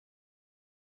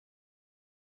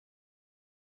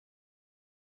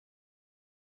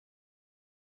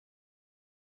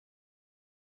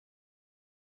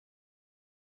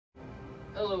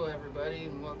Hello everybody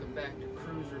and welcome back to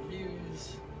Cruise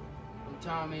Reviews. I'm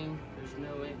Tommy. There's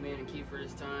no 8-man and Kiefer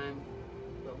this time,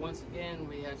 but once again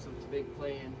we have something big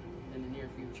planned in the near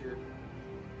future.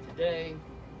 Today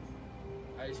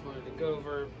I just wanted to go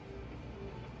over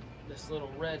this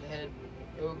little redhead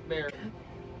oak barrel.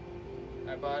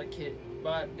 I bought a kit,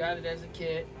 got it as a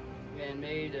kit and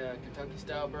made a Kentucky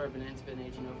style bourbon, and it's been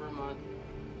aging over a month.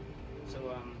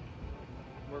 So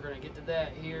we're gonna get to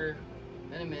that here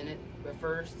in a minute, but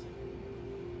first,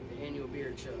 the annual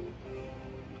beer chug.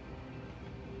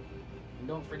 And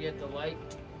don't forget to like,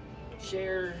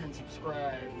 share, and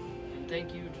subscribe. And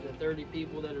thank you to the 30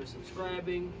 people that are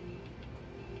subscribing.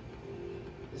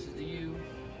 This is to you.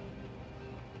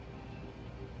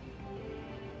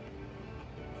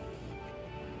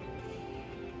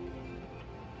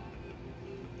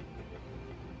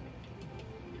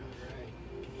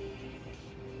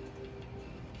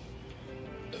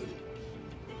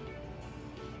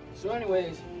 So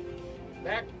anyways,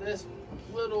 back to this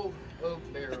little oak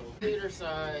barrel. Liter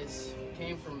size,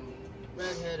 came from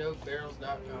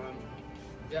redheadoakbarrels.com.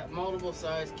 Got multiple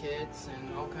size kits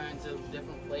and all kinds of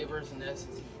different flavors and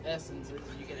essences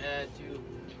you can add to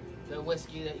the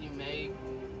whiskey that you make.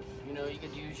 You know, you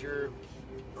could use your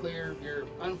clear, your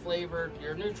unflavored,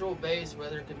 your neutral base,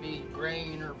 whether it could be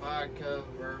grain or vodka,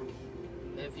 or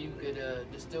if you could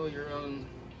distill your own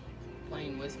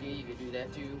plain whiskey, you could do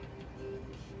that too.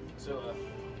 So,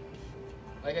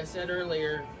 like I said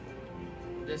earlier,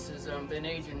 this has been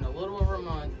aging a little over a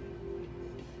month,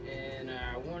 and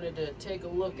I wanted to take a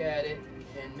look at it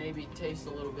and maybe taste a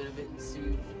little bit of it and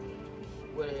see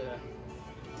what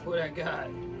I got.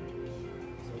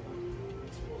 So,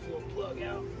 let's pull this little plug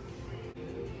out.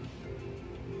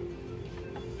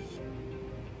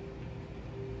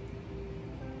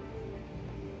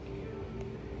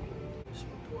 Just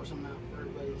pour some out for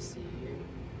everybody to see here.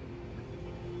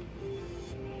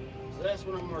 So that's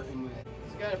what I'm working with.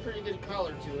 It's got a pretty good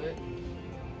color to it.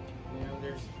 You know,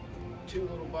 there's 2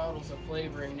 little bottles of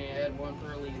flavoring. They add 1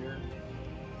 per liter.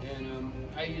 And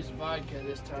I used vodka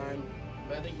this time,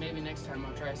 but I think maybe next time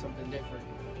I'll try something different.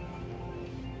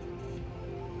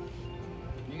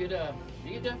 You could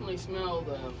definitely smell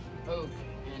the oak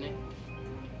in it.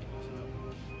 So,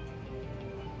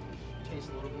 taste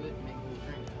a little bit, make a little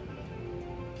drink out of it.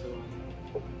 So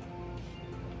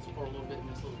let's pour a little bit in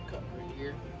this little cup right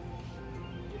here.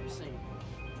 Same.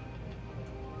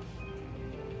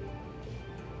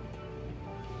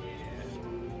 Yeah.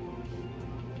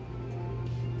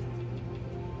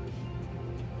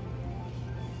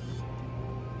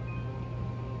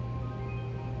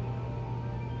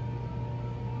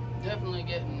 Definitely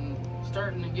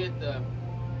starting to get the,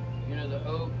 you know, the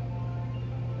oak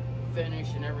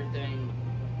finish and everything,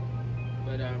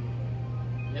 but I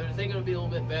think it'll be a little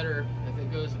bit better if it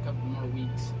goes a couple more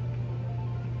weeks.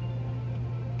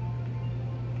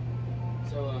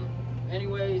 So,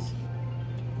 anyways,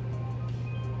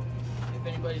 if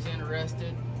anybody's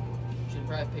interested, you should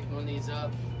probably pick one of these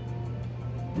up.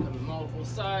 Come in multiple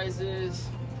sizes,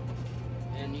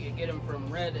 and you can get them from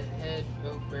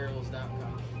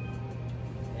redheadoakbarrels.com.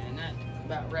 And that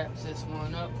about wraps this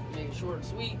one up. Make it short and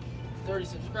sweet. 30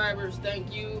 subscribers,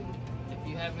 thank you. If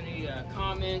you have any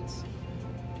comments,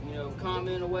 you know,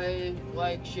 comment away,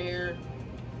 like, share,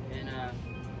 and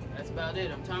that's about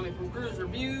it. I'm Tommy from Cruise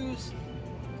Reviews.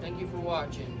 Thank you for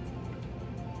watching.